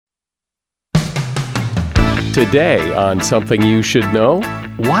Today on Something You Should Know,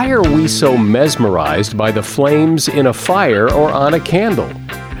 why are we so mesmerized by the flames in a fire or on a candle?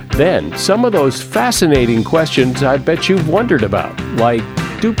 Then, some of those fascinating questions I bet you've wondered about, like,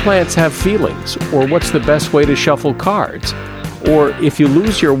 do plants have feelings? Or what's the best way to shuffle cards? Or if you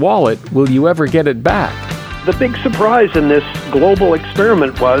lose your wallet, will you ever get it back? The big surprise in this global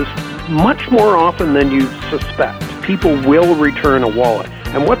experiment was, much more often than you suspect, people will return a wallet.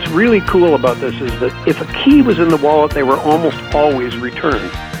 And what's really cool about this is that if a key was in the wallet, they were almost always returned.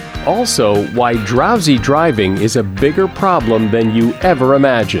 Also, why drowsy driving is a bigger problem than you ever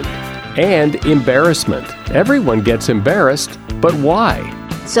imagined. And embarrassment. Everyone gets embarrassed, but why?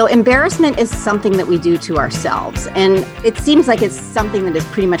 So embarrassment is something that we do to ourselves. And it seems like it's something that is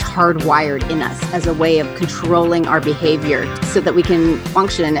pretty much hardwired in us as a way of controlling our behavior so that we can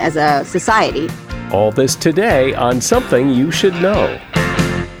function as a society. All this today on Something You Should Know.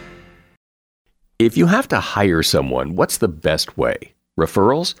 If you have to hire someone, what's the best way?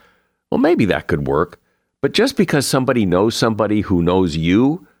 Referrals? Well, maybe that could work. But just because somebody knows somebody who knows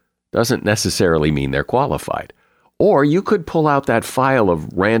you doesn't necessarily mean they're qualified. Or you could pull out that file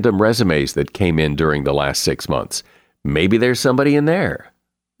of random resumes that came in during the last 6 months. Maybe there's somebody in there.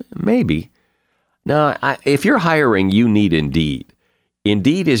 Maybe. Now, if you're hiring, you need Indeed.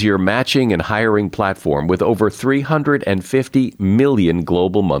 Indeed is your matching and hiring platform with over 350 million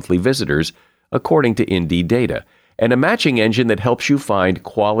global monthly visitors, according to Indeed data, and a matching engine that helps you find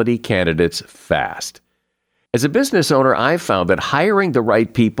quality candidates fast. As a business owner, I've found that hiring the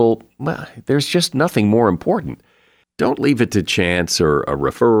right people, well, there's just nothing more important. Don't leave it to chance or a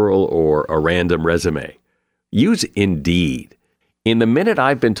referral or a random resume. Use Indeed. In the minute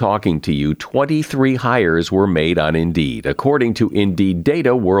I've been talking to you, 23 hires were made on Indeed, according to Indeed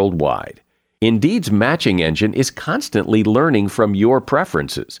data worldwide. Indeed's matching engine is constantly learning from your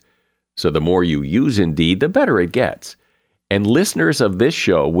preferences. So the more you use Indeed, the better it gets. And listeners of this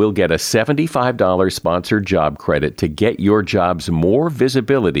show will get a $75 sponsored job credit to get your jobs more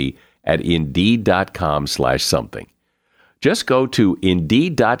visibility at Indeed.com/something. Just go to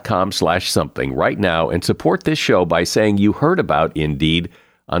Indeed.com/something right now and support this show by saying you heard about Indeed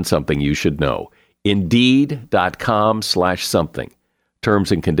on Something You Should Know. Indeed.com/something.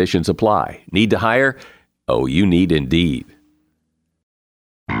 Terms and conditions apply. Need to hire? Oh, you need Indeed.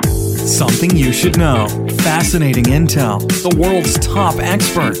 Something you should know. Fascinating intel, the world's top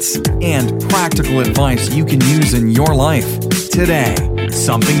experts, and practical advice you can use in your life. Today,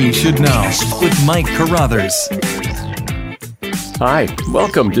 Something You Should Know with Mike Carruthers. Hi,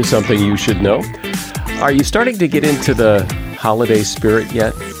 welcome to Something You Should Know. Are you starting to get into the holiday spirit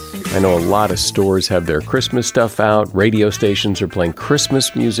yet? I know a lot of stores have their Christmas stuff out. Radio stations are playing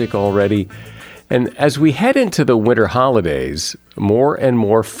Christmas music already. And as we head into the winter holidays, more and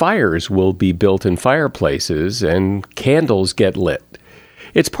more fires will be built in fireplaces and candles get lit.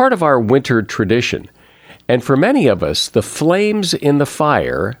 It's part of our winter tradition. And for many of us, the flames in the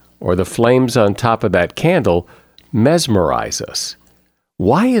fire, or the flames on top of that candle, mesmerize us.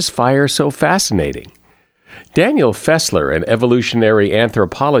 Why is fire so fascinating? Daniel Fessler, an evolutionary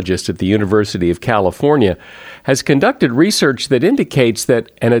anthropologist at the University of California, has conducted research that indicates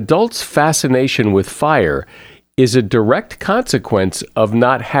that an adult's fascination with fire is a direct consequence of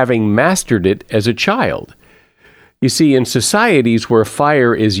not having mastered it as a child. You see, in societies where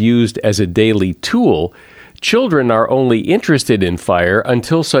fire is used as a daily tool, children are only interested in fire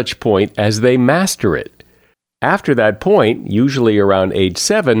until such point as they master it. After that point, usually around age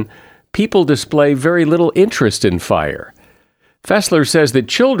 7, people display very little interest in fire. Fessler says that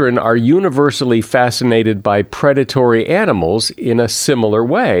children are universally fascinated by predatory animals in a similar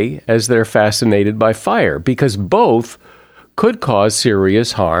way as they're fascinated by fire, because both could cause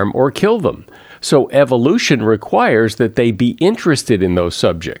serious harm or kill them. So evolution requires that they be interested in those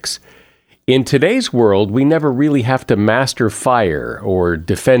subjects. In today's world, we never really have to master fire or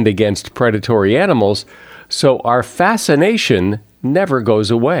defend against predatory animals, so our fascination never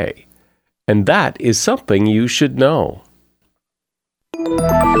goes away. And that is something you should know.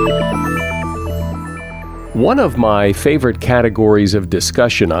 One of my favorite categories of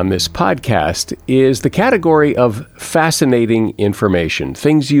discussion on this podcast is the category of fascinating information,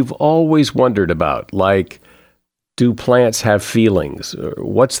 things you've always wondered about, like, do plants have feelings? Or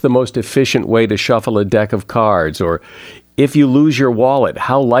what's the most efficient way to shuffle a deck of cards? Or if you lose your wallet,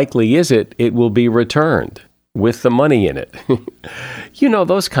 how likely is it will be returned with the money in it? You know,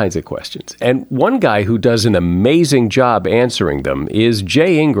 those kinds of questions. And one guy who does an amazing job answering them is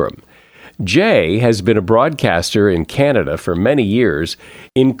Jay Ingram. Jay has been a broadcaster in Canada for many years,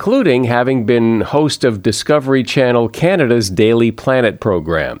 including having been host of Discovery Channel Canada's Daily Planet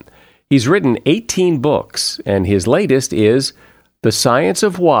program. He's written 18 books, and his latest is The Science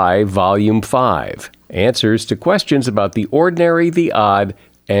of Why, Volume 5, Answers to Questions about the Ordinary, the Odd,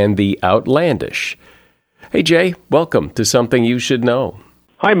 and the Outlandish. Hey, Jay, welcome to Something You Should Know.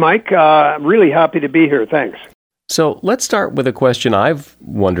 Hi, Mike. Really happy to be here. Thanks. So let's start with a question I've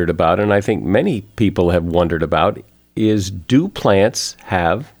wondered about, and I think many people have wondered about, is do plants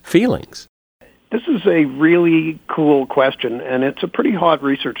have feelings? This is a really cool question, and it's a pretty hot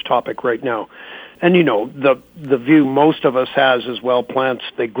research topic right now. And, you know, the view most of us has is, well, plants,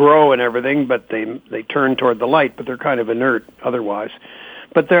 they grow and everything, but they turn toward the light, but they're kind of inert otherwise.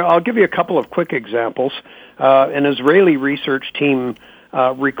 But I'll give you a couple of quick examples. An Israeli research team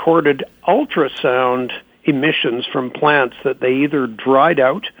recorded ultrasound emissions from plants that they either dried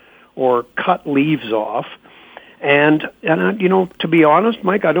out or cut leaves off. And you know, to be honest,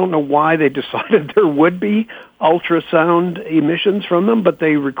 Mike, I don't know why they decided there would be ultrasound emissions from them, but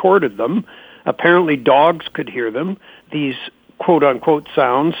they recorded them. Apparently dogs could hear them. These quote-unquote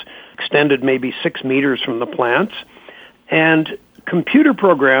sounds extended maybe 6 meters from the plants. And computer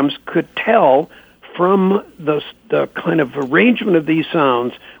programs could tell from the kind of arrangement of these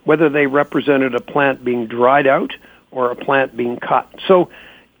sounds whether they represented a plant being dried out or a plant being cut. So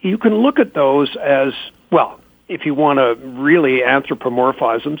you can look at those as, well, if you want to really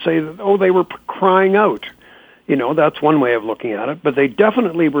anthropomorphize them, say, oh, they were crying out. You know, that's one way of looking at it, but they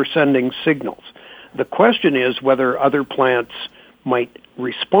definitely were sending signals. The question is whether other plants might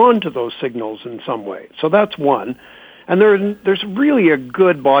respond to those signals in some way. So that's one. And there's really a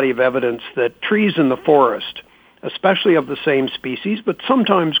good body of evidence that trees in the forest, especially of the same species, but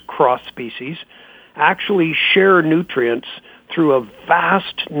sometimes cross-species, actually share nutrients through a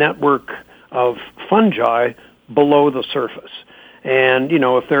vast network of fungi below the surface. And, you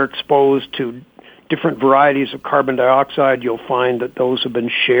know, if they're exposed to different varieties of carbon dioxide, you'll find that those have been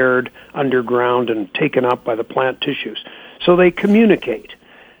shared underground and taken up by the plant tissues. So they communicate.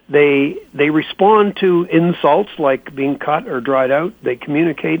 They respond to insults like being cut or dried out. They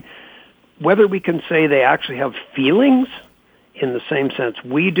communicate. Whether we can say they actually have feelings in the same sense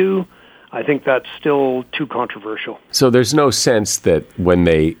we do, I think that's still too controversial. So there's no sense that when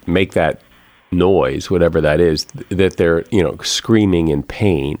they make that noise, whatever that is, that they're, you know, screaming in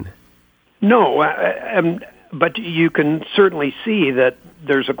pain. No, but you can certainly see that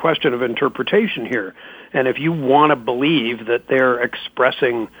there's a question of interpretation here. And if you want to believe that they're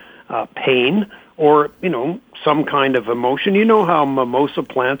expressing pain or, you know, some kind of emotion, you know how mimosa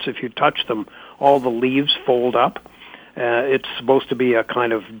plants, if you touch them, all the leaves fold up. It's supposed to be a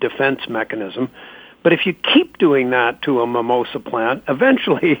kind of defense mechanism. But if you keep doing that to a mimosa plant,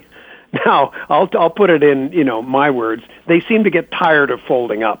 eventually, now I'll put it in, you know, my words, they seem to get tired of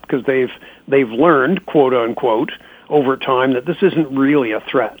folding up because they've learned, quote unquote, over time that this isn't really a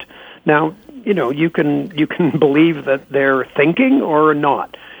threat. Now, you know, you can believe that they're thinking or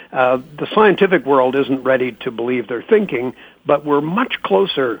not. The scientific world isn't ready to believe they're thinking, but we're much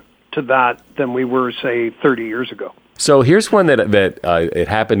closer to that than we were, say, 30 years ago. So here's one that it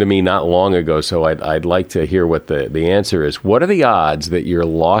happened to me not long ago, so I'd like to hear what the answer is. What are the odds that your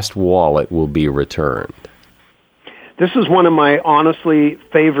lost wallet will be returned? This is one of my honestly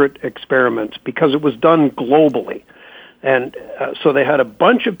favorite experiments because it was done globally. And so they had a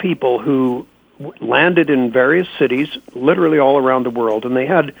bunch of people who landed in various cities, literally all around the world, and they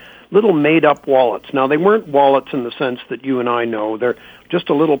had little made-up wallets. Now, they weren't wallets in the sense that you and I know. They're just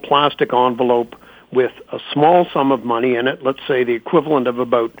a little plastic envelope with a small sum of money in it, let's say the equivalent of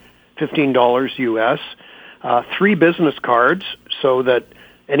about $15 US, 3 business cards so that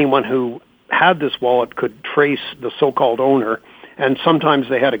anyone who had this wallet could trace the so-called owner, and sometimes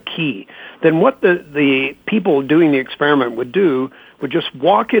they had a key. Then what the people doing the experiment would do would just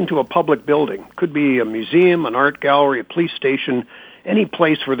walk into a public building, could be a museum, an art gallery, a police station, any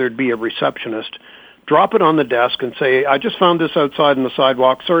place where there'd be a receptionist, drop it on the desk and say, I just found this outside on the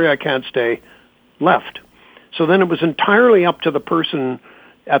sidewalk, sorry I can't stay, left. So then it was entirely up to the person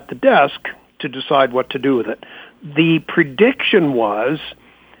at the desk to decide what to do with it. The prediction was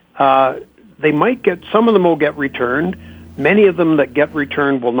they might get, some of them will get returned. Many of them that get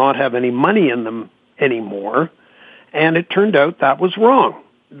returned will not have any money in them anymore. And it turned out that was wrong,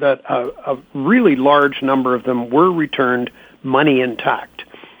 that a really large number of them were returned money intact.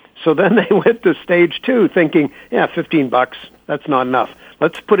 So then they went to stage 2 thinking, yeah, $15, that's not enough.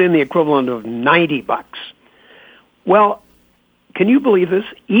 Let's put in the equivalent of $90. Well, can you believe this?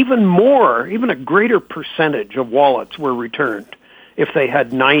 Even more, even a greater percentage of wallets were returned if they had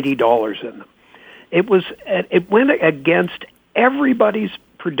 $90 in them. It went against everybody's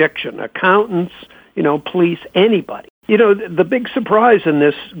prediction, accountants, police, anybody. You know, the big surprise in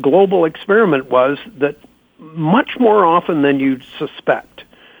this global experiment was that much more often than you'd suspect,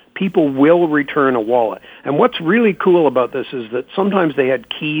 people will return a wallet. And what's really cool about this is that sometimes they had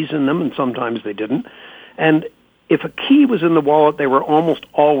keys in them and sometimes they didn't. And if a key was in the wallet, they were almost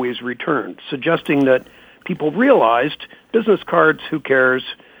always returned, suggesting that people realized business cards, who cares?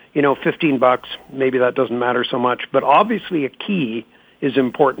 You know, $15, maybe that doesn't matter so much. But obviously a key is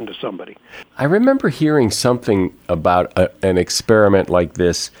important to somebody. I remember hearing something about an experiment like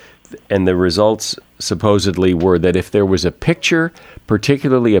this, and the results supposedly were that if there was a picture,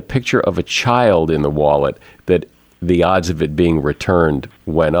 particularly a picture of a child in the wallet, that the odds of it being returned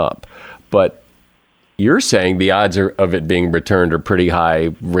went up. But you're saying the odds of it being returned are pretty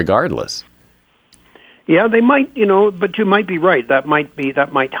high regardless. Yeah, they might, but you might be right. That might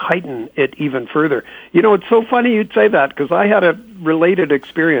heighten it even further. You know, it's so funny you'd say that because I had a related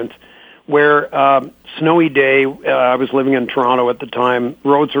experience where snowy day, I was living in Toronto at the time,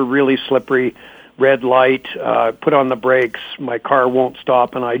 roads are really slippery, red light, put on the brakes, my car won't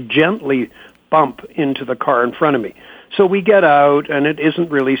stop, and I gently bump into the car in front of me. So we get out, and it isn't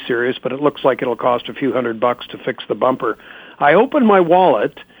really serious, but it looks like it'll cost a few $100 to fix the bumper. I open my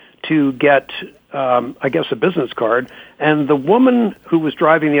wallet to get, a business card, and the woman who was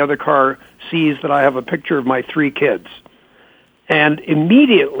driving the other car sees that I have a picture of my 3 kids. And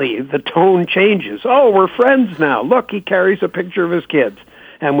immediately the tone changes. Oh, we're friends now. Look, he carries a picture of his kids.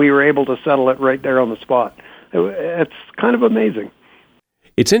 And we were able to settle it right there on the spot. It's kind of amazing.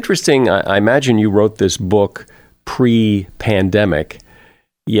 It's interesting. I imagine you wrote this book pre-pandemic,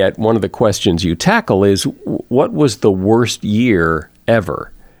 yet one of the questions you tackle is, what was the worst year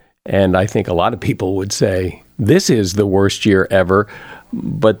ever? And I think a lot of people would say, this is the worst year ever.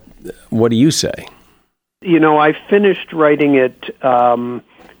 But what do you say? You know, I finished writing it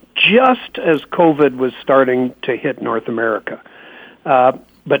just as COVID was starting to hit North America.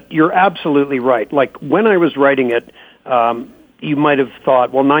 But you're absolutely right. Like, when I was writing it, you might have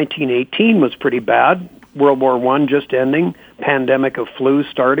thought, well, 1918 was pretty bad. World War I just ending, pandemic of flu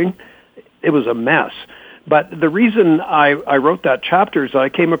starting. It was a mess. But the reason I wrote that chapter is I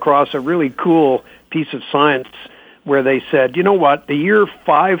came across a really cool piece of science where they said, you know what, the year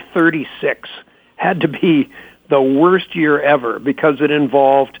 536 had to be the worst year ever because it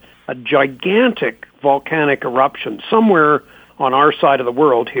involved a gigantic volcanic eruption somewhere on our side of the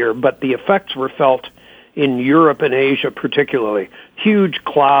world here, but the effects were felt in Europe and Asia particularly. Huge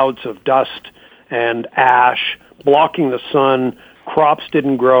clouds of dust and ash blocking the sun, crops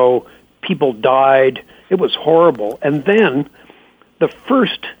didn't grow, people died. It was horrible. And then the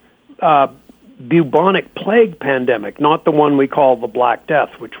first bubonic plague pandemic, not the one we call the Black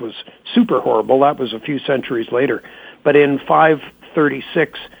Death, which was super horrible. That was a few centuries later. But in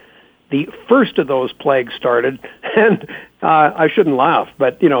 536, the first of those plagues started, and I shouldn't laugh,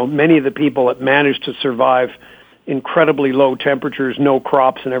 but, many of the people that managed to survive incredibly low temperatures, no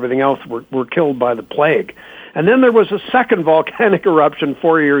crops and everything else were killed by the plague. And then there was a second volcanic eruption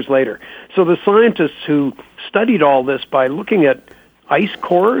 4 years later. So the scientists who studied all this by looking at ice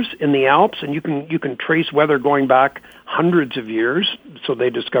cores in the Alps, and you can trace weather going back hundreds of years, so they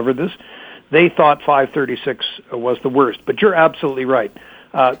discovered this, they thought 536 was the worst. But you're absolutely right.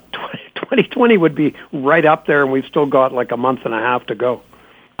 2020 would be right up there, and we've still got like a month and a half to go.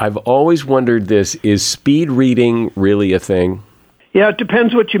 I've always wondered this. Is speed reading really a thing? Yeah, it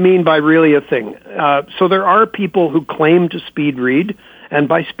depends what you mean by really a thing. So there are people who claim to speed read, and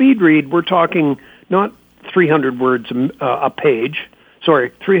by speed read, we're talking not 300 words a page,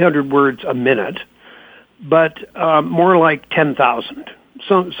 300 words a minute, but more like 10,000,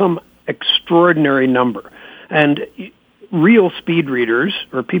 some extraordinary number. And real speed readers,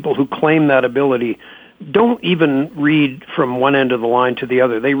 or people who claim that ability, don't even read from one end of the line to the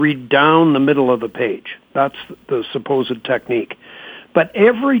other. They read down the middle of the page. That's the supposed technique. But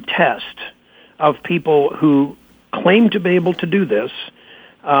every test of people who claim to be able to do this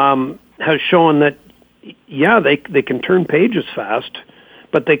has shown that, yeah, they can turn pages fast,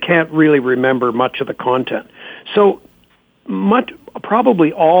 but they can't really remember much of the content. So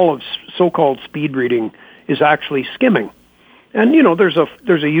probably all of so-called speed reading is actually skimming. And, there's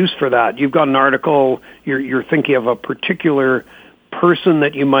a use for that. You've got an article, you're thinking of a particular person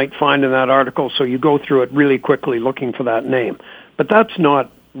that you might find in that article, so you go through it really quickly looking for that name. But that's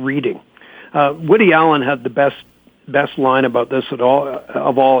not reading. Woody Allen had the best line about this of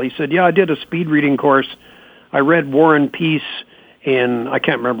all. He said, yeah, I did a speed reading course. I read War and Peace in, I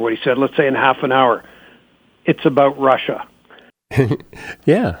can't remember what he said, let's say in half an hour. It's about Russia.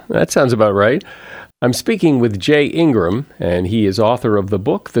 Yeah, that sounds about right. I'm speaking with Jay Ingram, and he is author of the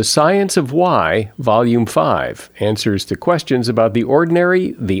book, The Science of Why, Volume 5, Answers to Questions about the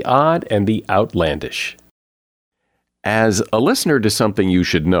Ordinary, the Odd, and the Outlandish. As a listener to Something You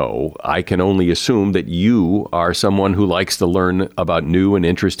Should Know, I can only assume that you are someone who likes to learn about new and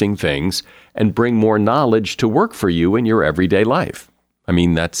interesting things and bring more knowledge to work for you in your everyday life. I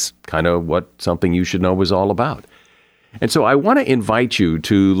mean, that's kind of what Something You Should Know is all about. And so I want to invite you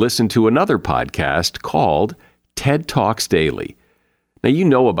to listen to another podcast called TED Talks Daily. Now, you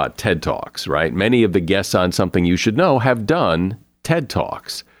know about TED Talks, right? Many of the guests on Something You Should Know have done TED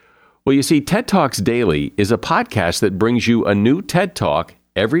Talks. Well, you see, TED Talks Daily is a podcast that brings you a new TED Talk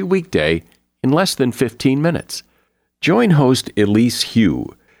every weekday in less than 15 minutes. Join host Elise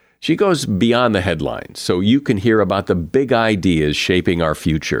Hu. She goes beyond the headlines, so you can hear about the big ideas shaping our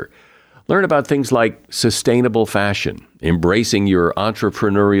future. Learn about things like sustainable fashion, embracing your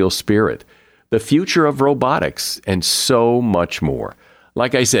entrepreneurial spirit, the future of robotics, and so much more.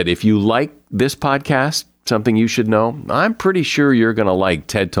 Like I said, if you like this podcast, Something You Should Know, I'm pretty sure you're going to like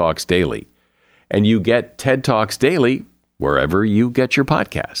TED Talks Daily. And you get TED Talks Daily wherever you get your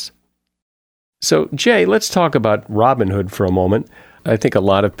podcasts. So, Jay, let's talk about Robin Hood for a moment. I think a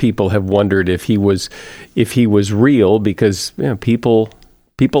lot of people have wondered if he was real because people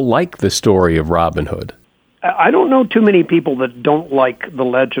like the story of Robin Hood. I don't know too many people that don't like the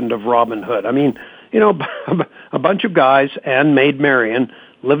legend of Robin Hood. I mean, a bunch of guys and Maid Marian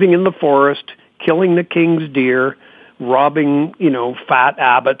living in the forest, killing the king's deer, robbing, fat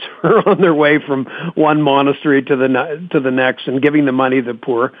abbots who are on their way from one monastery to the next and giving the money to the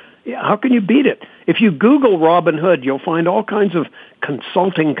poor. How can you beat it? If you Google Robin Hood, you'll find all kinds of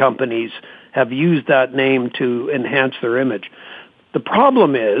consulting companies have used that name to enhance their image. The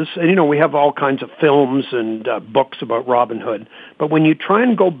problem is, and we have all kinds of films and books about Robin Hood, but when you try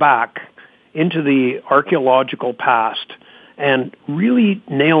and go back into the archaeological past and really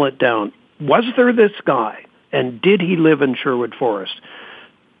nail it down, was there this guy, and did he live in Sherwood Forest?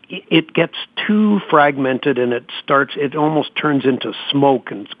 It gets too fragmented, and it almost turns into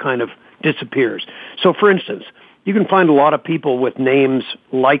smoke and kind of disappears. So, for instance, you can find a lot of people with names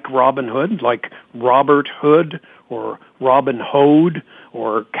like Robin Hood, like Robert Hood, or Robin Hood,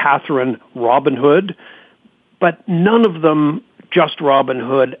 or Catherine Robin Hood, but none of them just Robin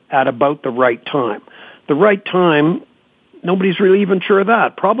Hood at about the right time. The right time, nobody's really even sure of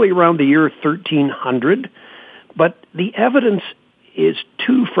that, probably around the year 1300, but the evidence is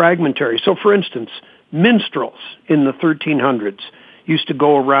too fragmentary. So, for instance, minstrels in the 1300s used to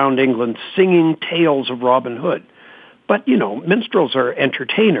go around England singing tales of Robin Hood. But, minstrels are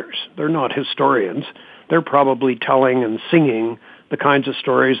entertainers. They're not historians. They're probably telling and singing the kinds of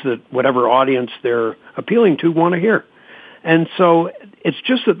stories that whatever audience they're appealing to want to hear. And so it's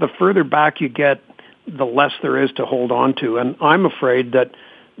just that the further back you get, the less there is to hold on to. And I'm afraid that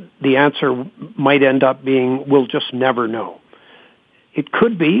the answer might end up being, we'll just never know. It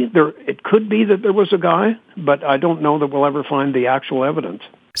could be that there was a guy, but I don't know that we'll ever find the actual evidence.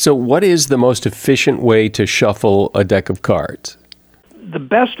 So what is the most efficient way to shuffle a deck of cards? The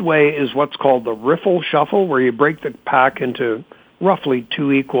best way is what's called the riffle shuffle, where you break the pack into roughly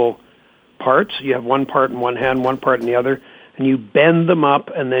two equal parts. You have one part in one hand, one part in the other, and you bend them up,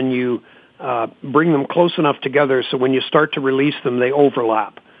 and then you bring them close enough together so when you start to release them, they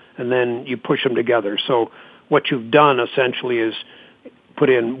overlap, and then you push them together. So what you've done essentially is put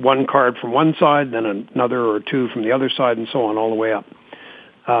in one card from one side, then another or two from the other side, and so on all the way up.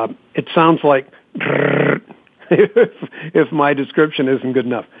 It sounds like if my description isn't good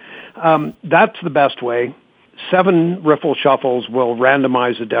enough. That's the best way. 7 riffle shuffles will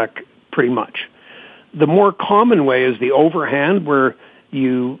randomize a deck pretty much. The more common way is the overhand, where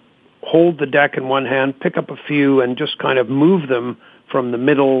you hold the deck in one hand, pick up a few, and just kind of move them from the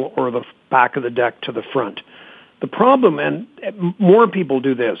middle or the back of the deck to the front. The problem, and more people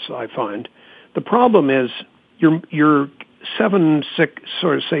do this, I find, the problem is your 7, 6,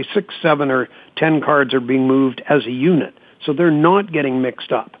 sort of say 6, 7, or 10 cards are being moved as a unit, so they're not getting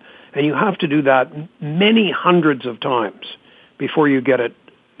mixed up. And you have to do that many hundreds of times before you get it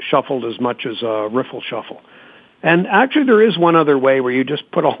shuffled as much as a riffle shuffle. And actually there is one other way where you just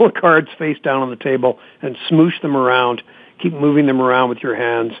put all the cards face down on the table and smoosh them around, keep moving them around with your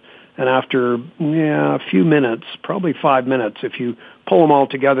hands, and after a few minutes, probably 5 minutes, if you pull them all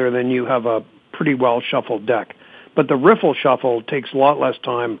together, then you have a pretty well shuffled deck. But the riffle shuffle takes a lot less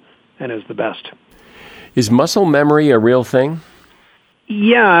time and is the best. Is muscle memory a real thing?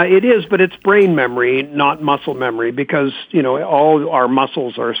 Yeah, it is, but it's brain memory, not muscle memory, because, all our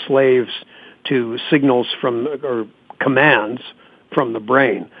muscles are slaves to signals from, or commands from the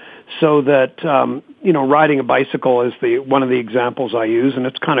brain. So that riding a bicycle is one of the examples I use, and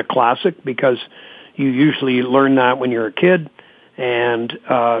it's kind of classic because you usually learn that when you're a kid. And,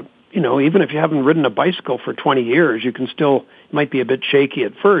 even if you haven't ridden a bicycle for 20 years, you can still, it might be a bit shaky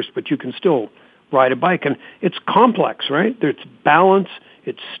at first, but you can still ride a bike. And it's complex, right? It's balance,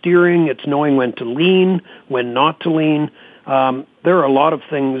 it's steering, it's knowing when to lean, when not to lean. There are a lot of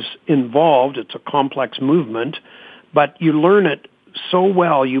things involved. It's a complex movement, but you learn it so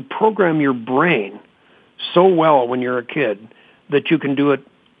well, you program your brain so well when you're a kid that you can do it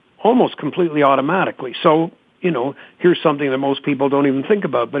almost completely automatically. So, here's something that most people don't even think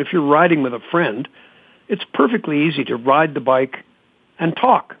about. But if you're riding with a friend, it's perfectly easy to ride the bike and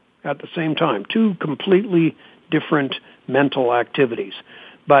talk at the same time. Two completely different mental activities.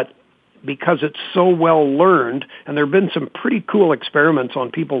 But because it's so well learned, and there have been some pretty cool experiments on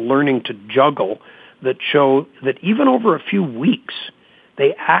people learning to juggle that show that even over a few weeks,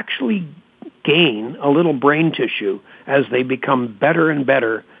 they actually gain a little brain tissue as they become better and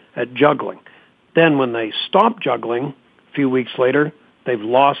better at juggling. Then when they stop juggling, a few weeks later, they've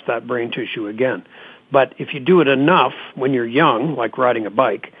lost that brain tissue again. But if you do it enough when you're young, like riding a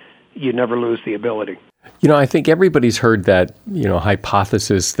bike, you never lose the ability. I think everybody's heard that,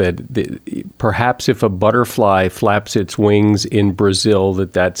 hypothesis that perhaps if a butterfly flaps its wings in Brazil,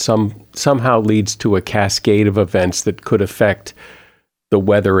 that somehow leads to a cascade of events that could affect the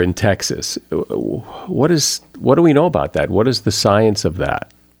weather in Texas. What do we know about that? What is the science of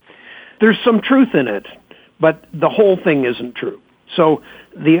that? There's some truth in it, but the whole thing isn't true. So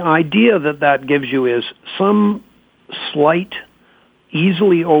the idea that gives you is some slight,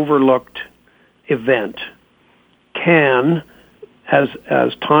 easily overlooked event can, as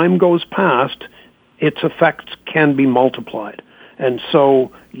time goes past, its effects can be multiplied. And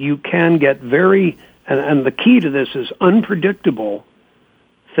so you can get and the key to this is unpredictable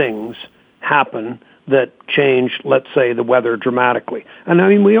things happen that change, let's say, the weather dramatically. And I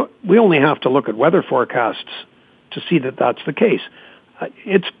mean, we only have to look at weather forecasts to see that that's the case.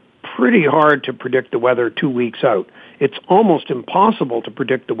 It's pretty hard to predict the weather 2 weeks out. It's almost impossible to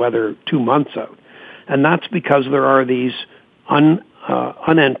predict the weather 2 months out. And that's because there are these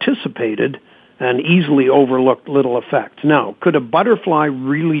unanticipated and easily overlooked little effects. Now, could a butterfly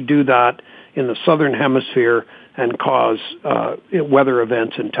really do that in the southern hemisphere and cause weather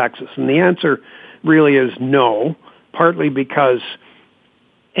events in Texas? And the answer really is no, partly because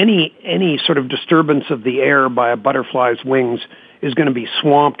any sort of disturbance of the air by a butterfly's wings is going to be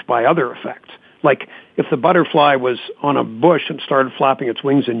swamped by other effects. Like if the butterfly was on a bush and started flapping its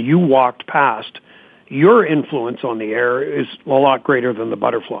wings and you walked past, your influence on the air is a lot greater than the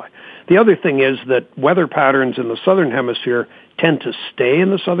butterfly. The other thing is that weather patterns in the southern hemisphere tend to stay in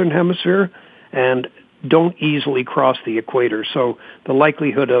the southern hemisphere and don't easily cross the equator. So the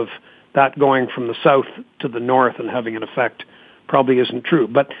likelihood of that going from the south to the north and having an effect probably isn't true.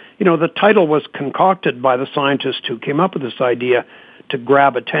 But, the title was concocted by the scientists who came up with this idea to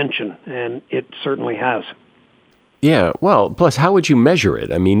grab attention, and it certainly has. Yeah, well, plus how would you measure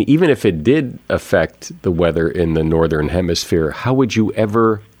it? I mean, even if it did affect the weather in the northern hemisphere, how would you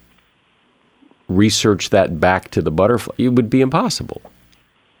ever research that back to the butterfly? It would be impossible.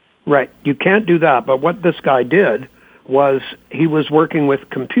 Right. You can't do that. But what this guy did was he was working with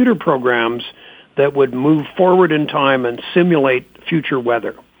computer programs that would move forward in time and simulate future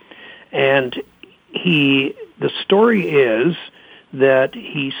weather. And the story is that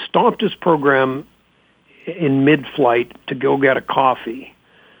he stopped his program in mid-flight to go get a coffee.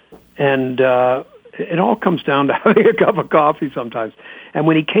 And it all comes down to having a cup of coffee sometimes. And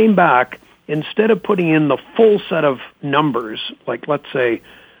when he came back, instead of putting in the full set of numbers, like let's say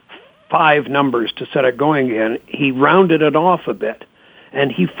 5 numbers to set it going again, he rounded it off a bit. And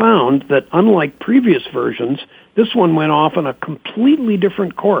he found that unlike previous versions, this one went off on a completely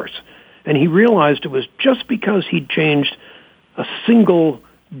different course. And he realized it was just because he'd changed a single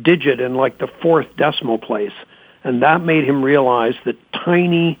digit in like the 4th decimal place. And that made him realize that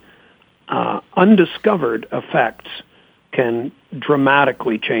tiny, undiscovered effects can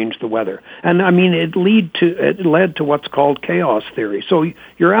dramatically change the weather. And I mean, it led to what's called chaos theory. So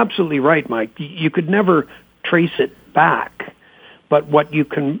you're absolutely right, Mike. You could never trace it back. But what you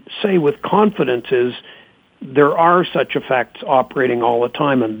can say with confidence is there are such effects operating all the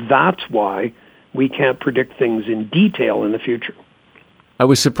time, and that's why we can't predict things in detail in the future. I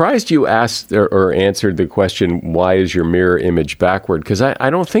was surprised you asked or answered the question, why is your mirror image backward? Because I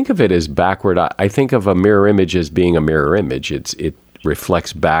don't think of it as backward. I think of a mirror image as being a mirror image. It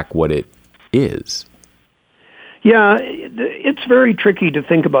reflects back what it is. Yeah, it's very tricky to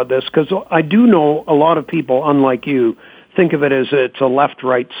think about this because I do know a lot of people, unlike you, think of it as it's a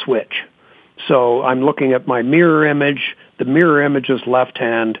left-right switch. So I'm looking at my mirror image. The mirror image's left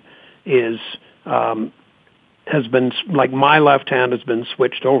hand has been, like, my left hand has been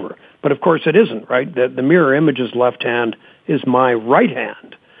switched over. But of course it isn't, right? The mirror image's left hand is my right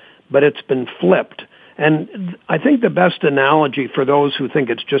hand, but it's been flipped. And I think the best analogy for those who think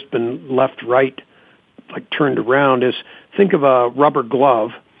it's just been left-right, like turned around, is think of a rubber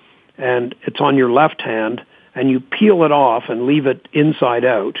glove, and it's on your left hand, and you peel it off and leave it inside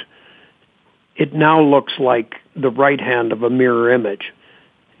out. It now looks like the right hand of a mirror image.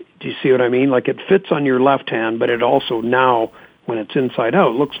 Do you see what I mean? Like, it fits on your left hand, but it also now, when it's inside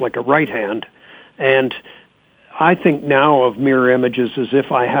out, looks like a right hand. And I think now of mirror images as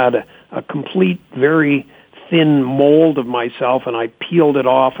if I had a complete, very thin mold of myself, and I peeled it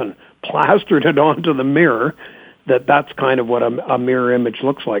off and plastered it onto the mirror. That's kind of what a mirror image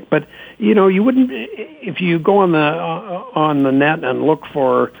looks like. But, you wouldn't, if you go on the net and look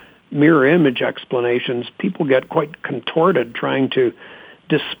for mirror image explanations, people get quite contorted trying to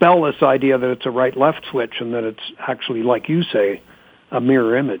dispel this idea that it's a right-left switch and that it's actually, like you say, a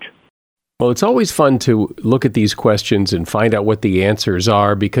mirror image. Well, it's always fun to look at these questions and find out what the answers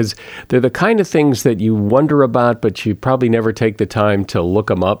are, because they're the kind of things that you wonder about, but you probably never take the time to look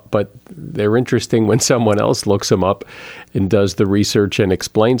them up. But they're interesting when someone else looks them up and does the research and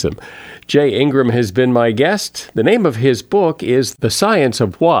explains them. Jay Ingram has been my guest. The name of his book is The Science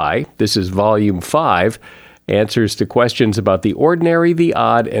of Why. This is Volume 5, Answers to Questions about the Ordinary, the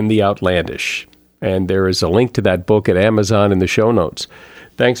Odd, and the Outlandish. And there is a link to that book at Amazon in the show notes.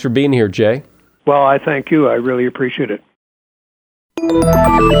 Thanks for being here, Jay. Well, I thank you. I really appreciate it.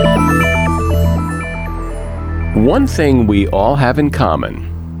 One thing we all have in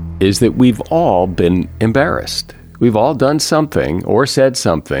common is that we've all been embarrassed. We've all done something or said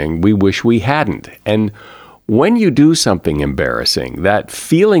something we wish we hadn't. And when you do something embarrassing, that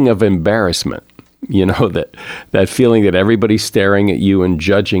feeling of embarrassment, that feeling that everybody's staring at you and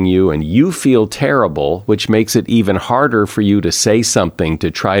judging you, and you feel terrible, which makes it even harder for you to say something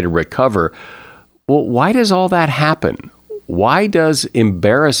to try to recover. Well, why does all that happen? Why does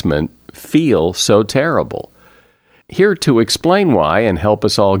embarrassment feel so terrible? Here to explain why and help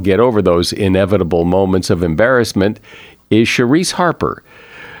us all get over those inevitable moments of embarrassment is Cherise Harper.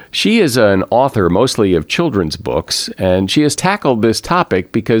 She is an author mostly of children's books, and she has tackled this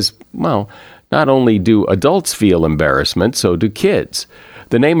topic because, well, not only do adults feel embarrassment, so do kids.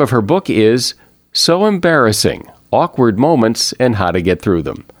 The name of her book is So Embarrassing: Awkward Moments and How to Get Through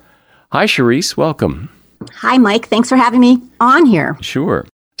Them. Hi, Cherise. Welcome. Hi, Mike. Thanks for having me on here. Sure.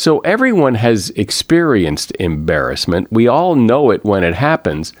 So everyone has experienced embarrassment. We all know it when it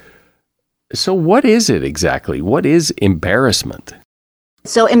happens. So what is it exactly? What is embarrassment?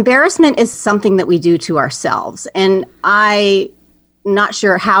 So embarrassment is something that we do to ourselves. And I'm not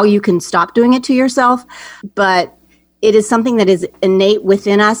sure how you can stop doing it to yourself, but it is something that is innate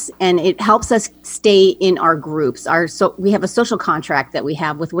within us, and it helps us stay in our groups. We have a social contract that we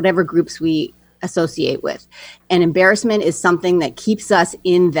have with whatever groups we associate with. And embarrassment is something that keeps us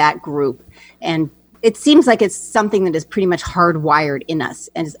in that group. And it seems like it's something that is pretty much hardwired in us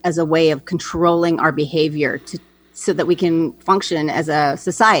as a way of controlling our behavior so that we can function as a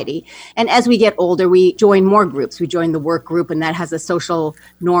society. And as we get older, we join more groups. We join the work group, and that has a social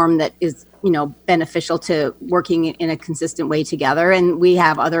norm that is, beneficial to working in a consistent way together. And we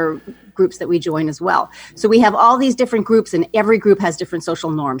have other groups that we join as well. So we have all these different groups, and every group has different social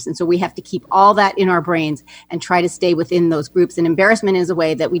norms. And so we have to keep all that in our brains and try to stay within those groups. And embarrassment is a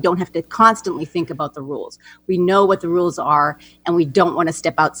way that we don't have to constantly think about the rules. We know what the rules are, and we don't want to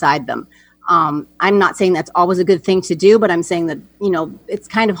step outside them. I'm not saying that's always a good thing to do, but I'm saying that, it's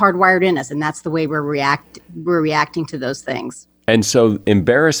kind of hardwired in us, and that's the way we're reacting to those things. And so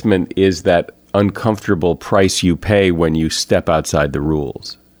embarrassment is that uncomfortable price you pay when you step outside the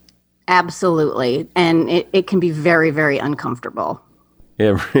rules. Absolutely. And it can be very, very uncomfortable.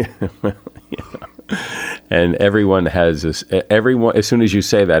 And everyone has this, as soon as you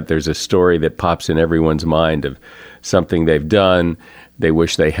say that, there's a story that pops in everyone's mind of something they've done they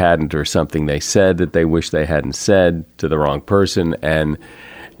wish they hadn't, or something they said that they wish they hadn't said to the wrong person, and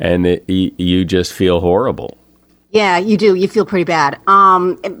you just feel horrible. Yeah, you do. You feel pretty bad.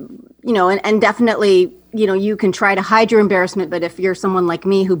 And definitely, you can try to hide your embarrassment, but if you're someone like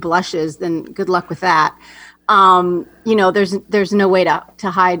me who blushes, then good luck with that. There's no way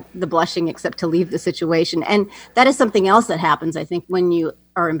to hide the blushing except to leave the situation. And that is something else that happens, I think, when you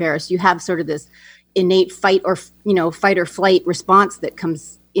are embarrassed. You have sort of this, innate fight or flight response that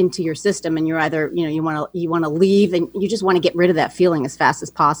comes into your system, and you're either, you want to leave, and you just want to get rid of that feeling as fast as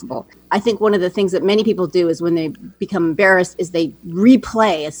possible. I think one of the things that many people do is when they become embarrassed is they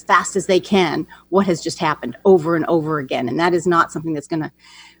replay as fast as they can what has just happened over and over again. And that is not something that's going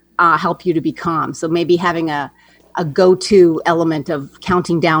to help you to be calm. So maybe having a go-to element of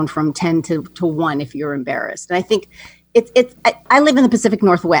counting down from 10 to 1 if you're embarrassed. And I think I live in the Pacific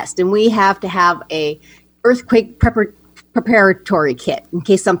Northwest, and we have to have a earthquake preparatory kit in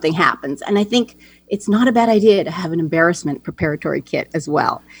case something happens. And I think it's not a bad idea to have an embarrassment preparatory kit as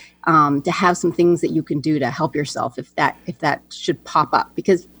well, to have some things that you can do to help yourself if that should pop up,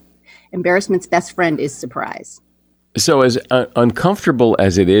 because embarrassment's best friend is surprise. So as uncomfortable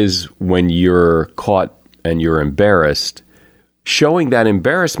as it is when you're caught and you're embarrassed, showing that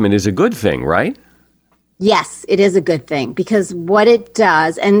embarrassment is a good thing, right? Yes, it is a good thing, because what it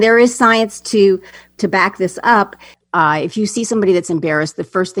does, and there is science to back this up, if you see somebody that's embarrassed, the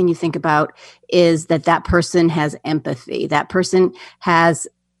first thing you think about is that person has empathy. That person has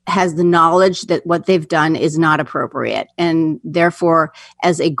the knowledge that what they've done is not appropriate. And therefore,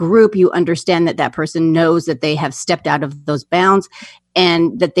 as a group, you understand that person knows that they have stepped out of those bounds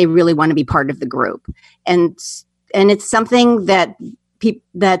and that they really want to be part of the group. And it's something that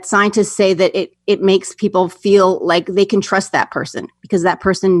scientists say that it makes people feel like they can trust that person, because that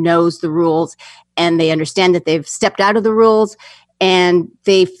person knows the rules and they understand that they've stepped out of the rules, and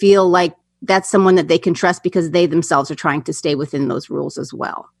they feel like that's someone that they can trust because they themselves are trying to stay within those rules as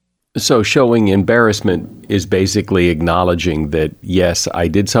well. So showing embarrassment is basically acknowledging that, yes, I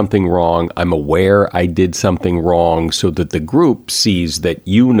did something wrong. I'm aware I did something wrong, so that the group sees that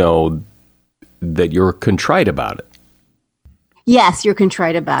you know that you're contrite about it. Yes, you're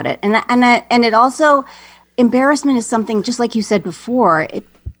contrite about it. And it also, embarrassment is something, just like you said before,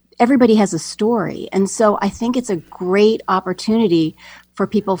 everybody has a story. And so I think it's a great opportunity for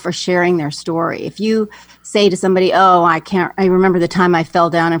people for sharing their story. If you say to somebody, I remember the time I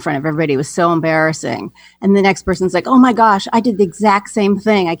fell down in front of everybody, it was so embarrassing. And the next person's like, oh my gosh, I did the exact same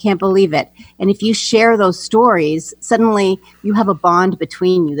thing. I can't believe it. And if you share those stories, suddenly you have a bond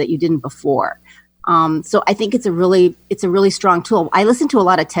between you that you didn't before. So I think it's a really strong tool. I listen to a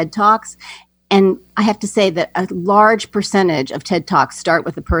lot of TED Talks, and I have to say that a large percentage of TED Talks start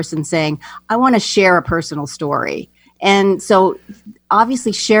with a person saying, I want to share a personal story. And so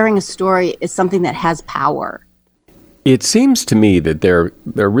obviously sharing a story is something that has power. It seems to me that there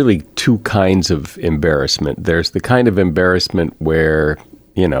are really two kinds of embarrassment. There's the kind of embarrassment where,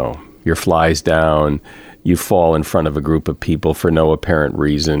 your fly's down, you fall in front of a group of people for no apparent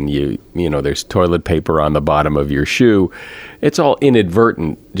reason. You there's toilet paper on the bottom of your shoe. It's all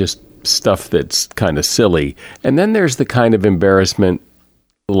inadvertent, just stuff that's kind of silly. And then there's the kind of embarrassment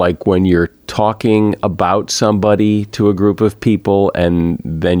like when you're talking about somebody to a group of people, and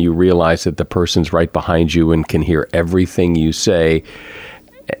then you realize that the person's right behind you and can hear everything you say.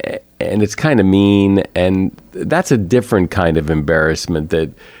 And it's kind of mean. And that's a different kind of embarrassment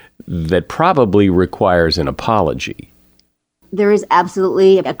that probably requires an apology. There is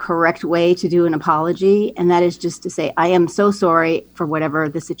absolutely a correct way to do an apology, and that is just to say, I am so sorry for whatever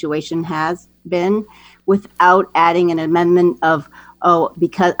the situation has been, without adding an amendment of,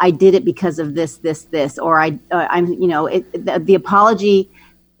 because I did it because of this, or the apology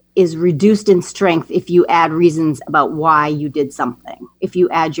is reduced in strength if you add reasons about why you did something. If you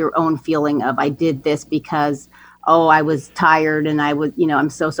add your own feeling of, I did this because I was tired and I was, I'm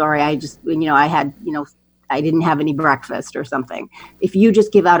so sorry. I just, I didn't have any breakfast or something. If you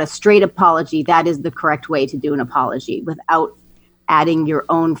just give out a straight apology, that is the correct way to do an apology, without adding your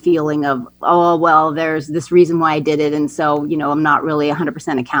own feeling of, there's this reason why I did it. And so, I'm not really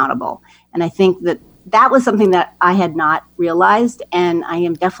 100% accountable. And I think that was something that I had not realized, and I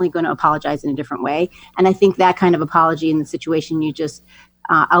am definitely going to apologize in a different way. And I think that kind of apology in the situation you just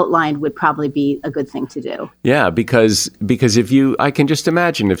outlined would probably be a good thing to do. Yeah, because I can just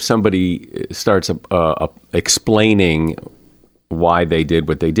imagine if somebody starts explaining why they did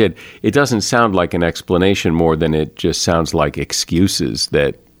what they did, it doesn't sound like an explanation more than it just sounds like excuses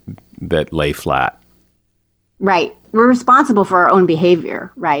that lay flat. Right. We're responsible for our own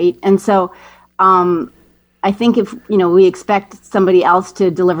behavior, right? And so I think if, we expect somebody else to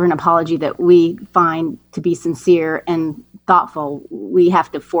deliver an apology that we find to be sincere and thoughtful, we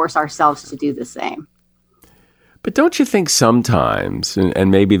have to force ourselves to do the same. But don't you think sometimes,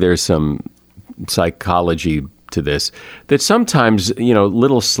 and maybe there's some psychology to this, that sometimes,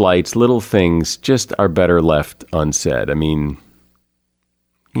 little slights, little things just are better left unsaid? I mean,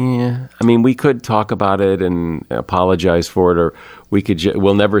 Yeah, I mean, we could talk about it and apologize for it, or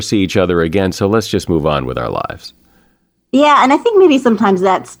we'll never see each other again, so let's just move on with our lives. Yeah, and I think maybe sometimes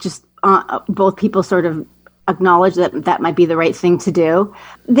that's just both people sort of acknowledge that might be the right thing to do.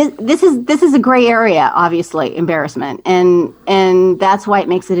 This is a gray area, obviously, embarrassment, and that's why it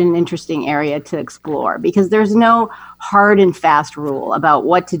makes it an interesting area to explore, because there's no hard and fast rule about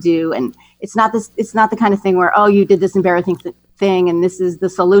what to do, and it's not the kind of thing where, oh, you did this embarrassing thing and this is the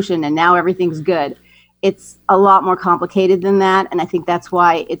solution and now everything's good. It's a lot more complicated than that, and I think that's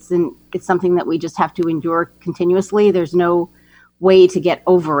why it's something that we just have to endure continuously. There's no way to get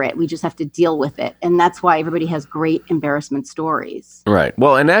over it. We just have to deal with it, and that's why everybody has great embarrassment stories. Right.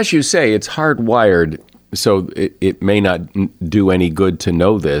 Well, and as you say, it's hardwired, so it may not do any good to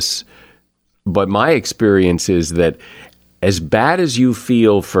know this, but my experience is that as bad as you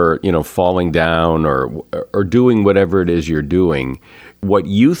feel for, falling down or doing whatever it is you're doing, what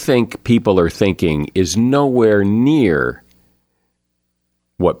you think people are thinking is nowhere near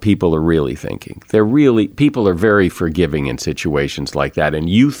what people are really thinking. People are very forgiving in situations like that, and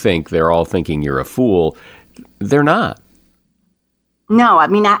you think they're all thinking you're a fool. They're not. No, I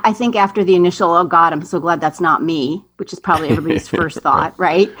mean, I think after the initial, oh God, I'm so glad that's not me, which is probably everybody's first thought,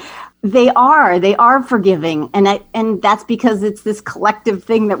 right? They are forgiving. And that's because it's this collective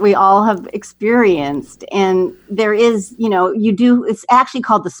thing that we all have experienced. And there is, it's actually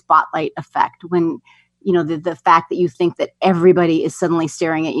called the spotlight effect, when, the fact that you think that everybody is suddenly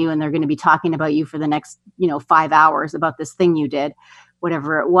staring at you and they're going to be talking about you for the next, 5 hours about this thing you did,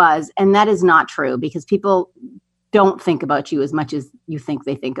 whatever it was. And that is not true, because people don't think about you as much as you think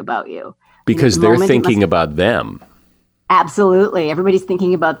they think about you. Because they're thinking about them. Absolutely. Everybody's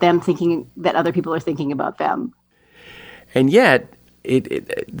thinking about them, thinking that other people are thinking about them. And yet,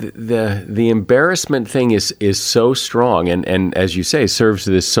 the embarrassment thing is so strong, and as you say, serves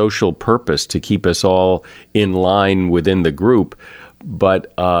this social purpose to keep us all in line within the group.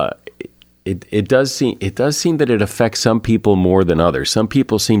 But it does seem that it affects some people more than others. Some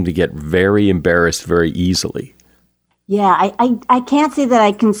people seem to get very embarrassed very easily. Yeah, I can't say that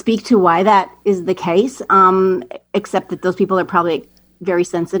I can speak to why that is the case, except that those people are probably very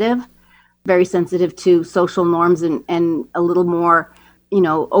sensitive to social norms and a little more,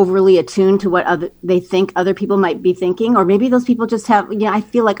 overly attuned to what they think other people might be thinking. Or maybe those people just have, I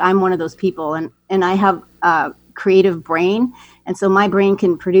feel like I'm one of those people, and I have a creative brain. And so my brain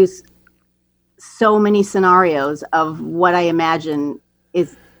can produce so many scenarios of what I imagine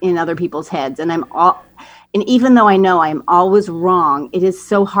is in other people's heads. And even though I know I'm always wrong, it is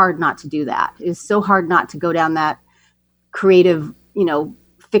so hard not to do that. It is so hard not to go down that creative,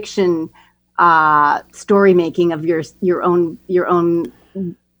 fiction story making of your own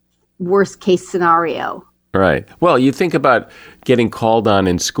worst case scenario. Right. Well, you think about getting called on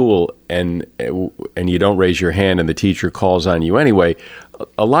in school and you don't raise your hand and the teacher calls on you anyway.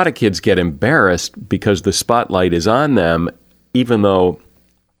 A lot of kids get embarrassed because the spotlight is on them, even though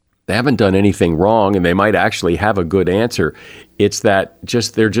they haven't done anything wrong and they might actually have a good answer. It's that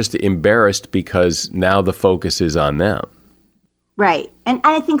they're just embarrassed because now the focus is on them. Right. And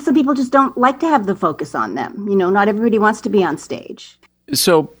I think some people just don't like to have the focus on them. Not everybody wants to be on stage.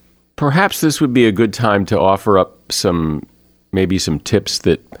 So perhaps this would be a good time to offer up maybe some tips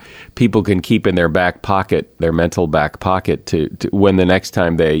that people can keep in their back pocket, their mental back pocket, to when the next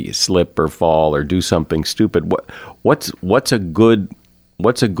time they slip or fall or do something stupid. What's a good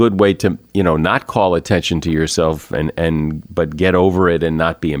way to, not call attention to yourself but get over it and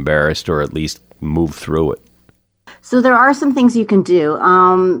not be embarrassed, or at least move through it? So there are some things you can do.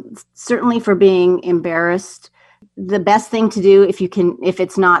 Certainly for being embarrassed, the best thing to do, if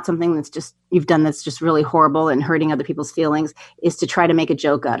it's not something that's just you've done that's just really horrible and hurting other people's feelings, is to try to make a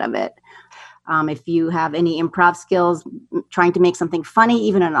joke out of it. If you have any improv skills, trying to make something funny,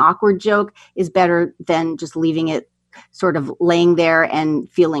 even an awkward joke, is better than just leaving it sort of laying there and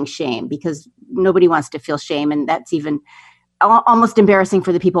feeling shame, because nobody wants to feel shame, and that's even almost embarrassing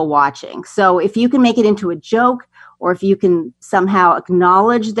for the people watching. So if you can make it into a joke, or if you can somehow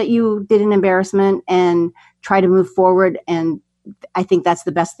acknowledge that you did an embarrassment and try to move forward, and I think that's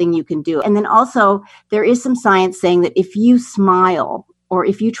the best thing you can do. And then also, there is some science saying that if you smile or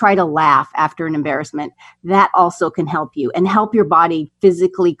if you try to laugh after an embarrassment, that also can help you and help your body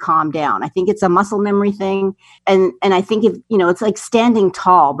physically calm down. I think it's a muscle memory thing. And I think it's like standing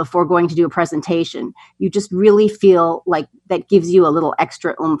tall before going to do a presentation. You just really feel like that gives you a little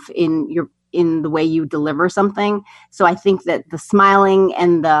extra oomph in the way you deliver something. So I think that the smiling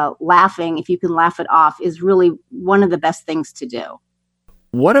and the laughing, if you can laugh it off, is really one of the best things to do.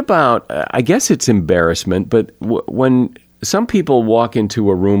 What about, I guess it's embarrassment, but when some people walk into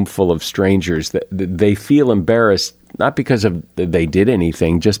a room full of strangers that they feel embarrassed, not because of they did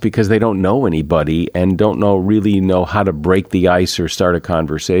anything, just because they don't know anybody and don't really know how to break the ice or start a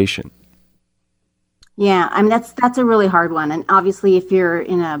conversation. Yeah, I mean, that's a really hard one. And obviously, if you're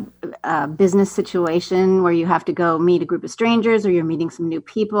in a business situation where you have to go meet a group of strangers, or you're meeting some new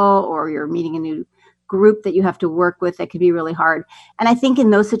people, or you're meeting a new group that you have to work with, that could be really hard. And I think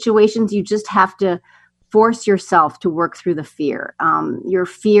in those situations, you just have to force yourself to work through the fear. Your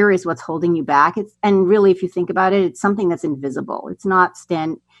fear is what's holding you back. And really, if you think about it, it's something that's invisible. It's not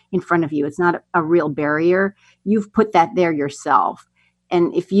stand in front of you. It's not a real barrier. You've put that there yourself.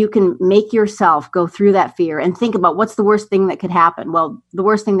 And if you can make yourself go through that fear and think about what's the worst thing that could happen? Well, the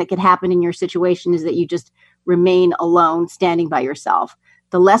worst thing that could happen in your situation is that you just remain alone, standing by yourself.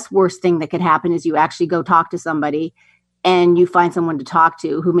 The less worst thing that could happen is you actually go talk to somebody and you find someone to talk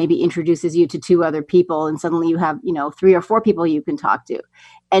to who maybe introduces you to 2 other people. And suddenly you have, 3 or 4 people you can talk to.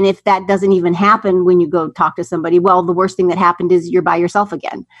 And if that doesn't even happen when you go talk to somebody, well, the worst thing that happened is you're by yourself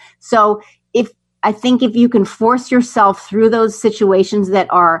again. So I think if you can force yourself through those situations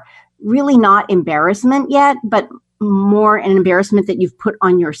that are really not embarrassment yet, but more an embarrassment that you've put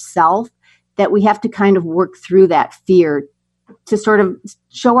on yourself, that we have to kind of work through that fear to sort of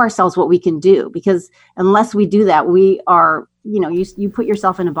show ourselves what we can do. Because unless we do that, we are, you put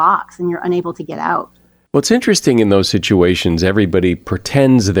yourself in a box and you're unable to get out. Well, it's interesting in those situations, everybody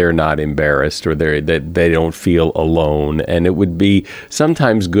pretends they're not embarrassed or that they don't feel alone. And it would be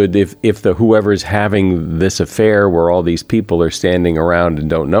sometimes good if whoever's having this affair where all these people are standing around and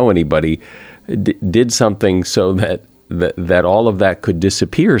don't know anybody did something so that all of that could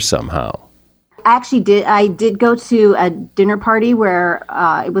disappear somehow. I did go to a dinner party where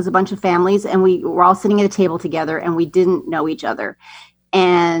it was a bunch of families and we were all sitting at a table together and we didn't know each other.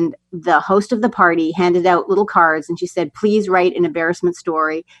 And the host of the party handed out little cards and she said, please write an embarrassment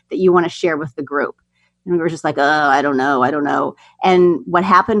story that you want to share with the group. And we were just like, I don't know. And what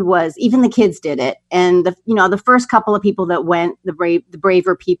happened was even the kids did it. And the first couple of people that went, the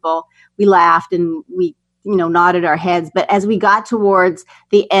braver people, we laughed and we, nodded our heads. But as we got towards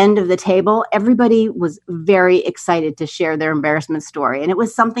the end of the table, everybody was very excited to share their embarrassment story. And it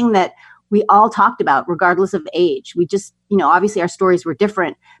was something that we all talked about regardless of age. We just, obviously our stories were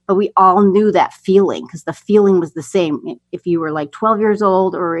different, but we all knew that feeling because the feeling was the same. If you were like 12 years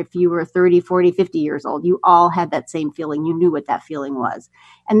old or if you were 30, 40, 50 years old, you all had that same feeling. You knew what that feeling was.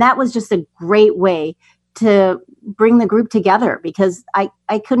 And that was just a great way to bring the group together because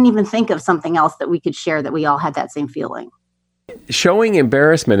I couldn't even think of something else that we could share that we all had that same feeling. Showing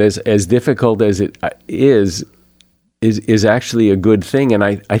embarrassment as difficult as it is actually a good thing. And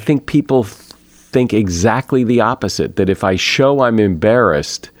I think people think exactly the opposite, that if I show I'm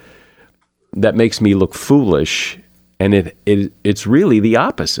embarrassed, that makes me look foolish. And it's really the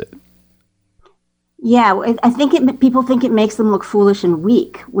opposite. Yeah, I think people think it makes them look foolish and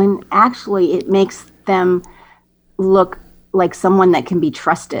weak, when actually it makes them look like someone that can be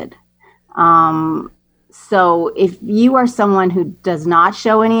trusted. So if you are someone who does not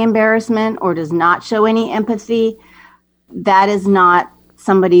show any embarrassment or does not show any empathy, that is not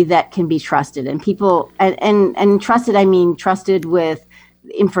somebody that can be trusted. And people, and trusted, I mean trusted with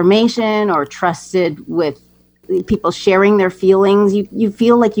information or trusted with people sharing their feelings. You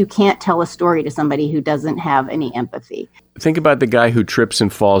feel like you can't tell a story to somebody who doesn't have any empathy. Think about the guy who trips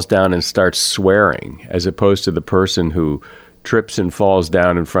and falls down and starts swearing, as opposed to the person who trips and falls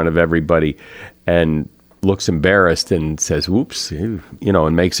down in front of everybody and looks embarrassed and says, whoops,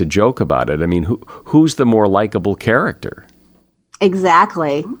 and makes a joke about it. I mean, who's the more likable character?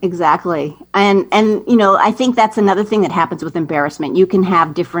 Exactly. And I think that's another thing that happens with embarrassment. You can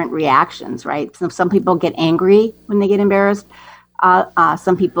have different reactions, right? So some people get angry when they get embarrassed.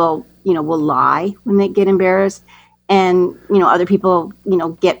 Some people, will lie when they get embarrassed. And, other people,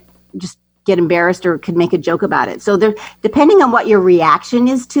 get embarrassed or could make a joke about it. So depending on what your reaction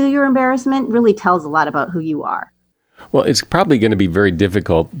is to your embarrassment really tells a lot about who you are. Well, it's probably going to be very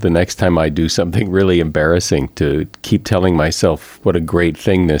difficult the next time I do something really embarrassing to keep telling myself what a great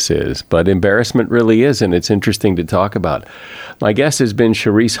thing this is. But embarrassment really is, and it's interesting to talk about. My guest has been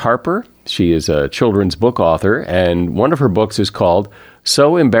Cherise Harper. She is a children's book author, and one of her books is called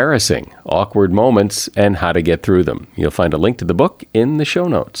So Embarrassing: Awkward Moments and How to Get Through Them. You'll find a link to the book in the show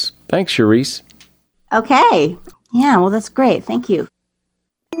notes. Thanks, Cherise. Okay. Yeah, well, that's great. Thank you.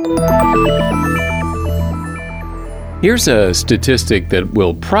 Here's a statistic that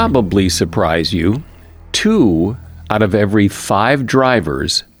will probably surprise you. 2 out of every 5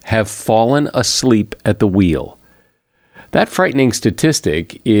 drivers have fallen asleep at the wheel. That frightening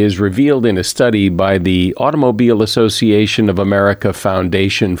statistic is revealed in a study by the Automobile Association of America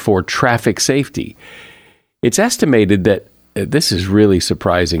Foundation for Traffic Safety. It's estimated that, this is really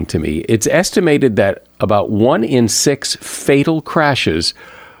surprising to me, it's estimated that about 1 in 6 fatal crashes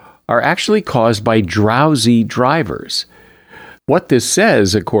are actually caused by drowsy drivers. What this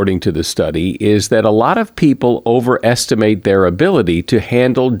says, according to the study, is that a lot of people overestimate their ability to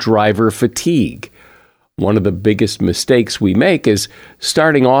handle driver fatigue. One of the biggest mistakes we make is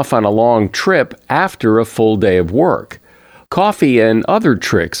starting off on a long trip after a full day of work. Coffee and other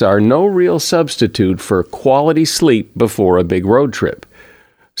tricks are no real substitute for quality sleep before a big road trip.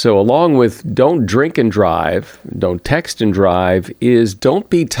 So along with don't drink and drive, don't text and drive, is don't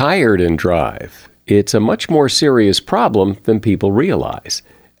be tired and drive. It's a much more serious problem than people realize.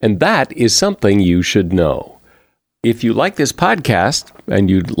 And that is something you should know. If you like this podcast and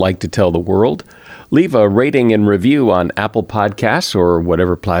you'd like to tell the world, leave a rating and review on Apple Podcasts or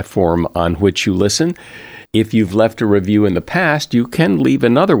whatever platform on which you listen. If you've left a review in the past, you can leave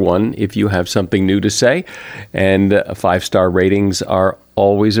another one if you have something new to say, and 5-star ratings are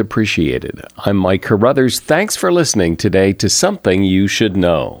always appreciated. I'm Mike Carruthers. Thanks for listening today to Something You Should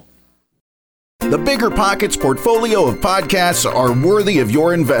Know. The Bigger Pockets portfolio of podcasts are worthy of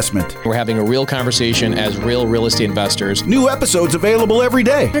your investment. We're having a real conversation as real estate investors. New episodes available every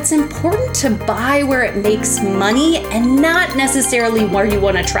day. It's important to buy where it makes money and not necessarily where you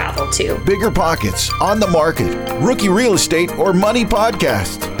want to travel to. Bigger Pockets, On the Market, Rookie Real Estate, or Money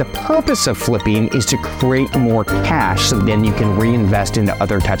Podcast. The purpose of flipping is to create more cash so then you can reinvest into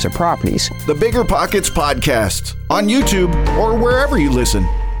other types of properties. The Bigger Pockets Podcast on YouTube or wherever you listen.